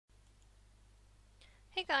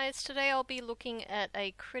Hey guys, today I'll be looking at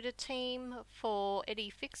a critter team for Eddie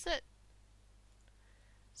Fixit.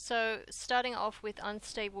 So starting off with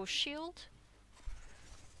Unstable Shield.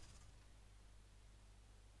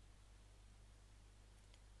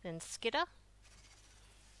 Then Skitter.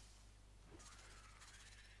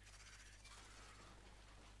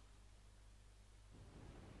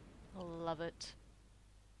 Love it.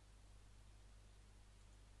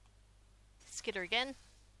 Skitter again.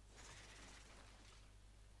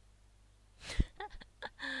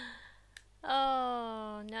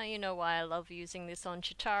 Oh, now you know why I love using this on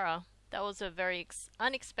Chitara. That was a very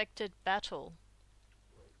unexpected battle.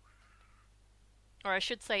 Or I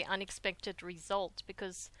should say unexpected result,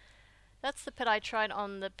 because that's the pet I tried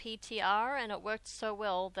on the PTR and it worked so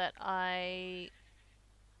well that I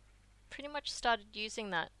pretty much started using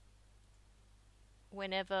that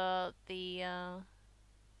whenever the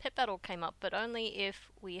pet battle came up, but only if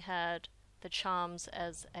we had the charms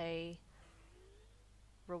as a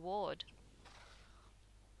reward.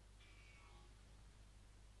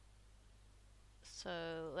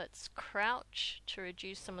 So let's crouch to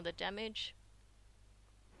reduce some of the damage.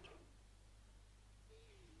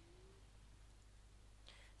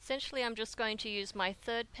 Essentially I'm just going to use my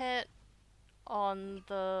third pet on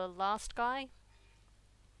the last guy.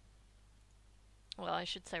 Well, I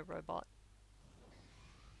should say robot.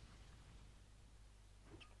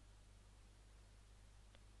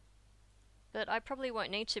 But I probably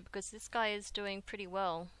won't need to because this guy is doing pretty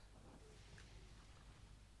well.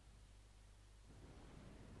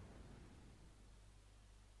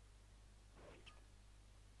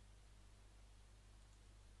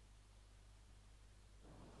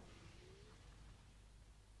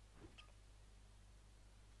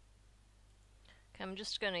 Okay, I'm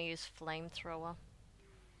just going to use Flamethrower.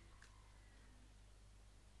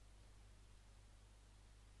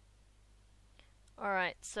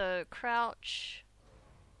 Alright, so crouch.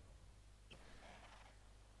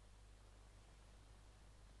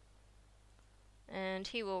 And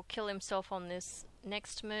he will kill himself on this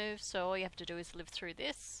next move, so all you have to do is live through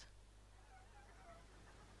this.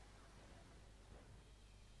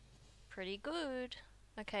 Pretty good.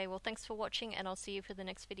 Okay, well thanks for watching and I'll see you for the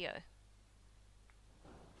next video.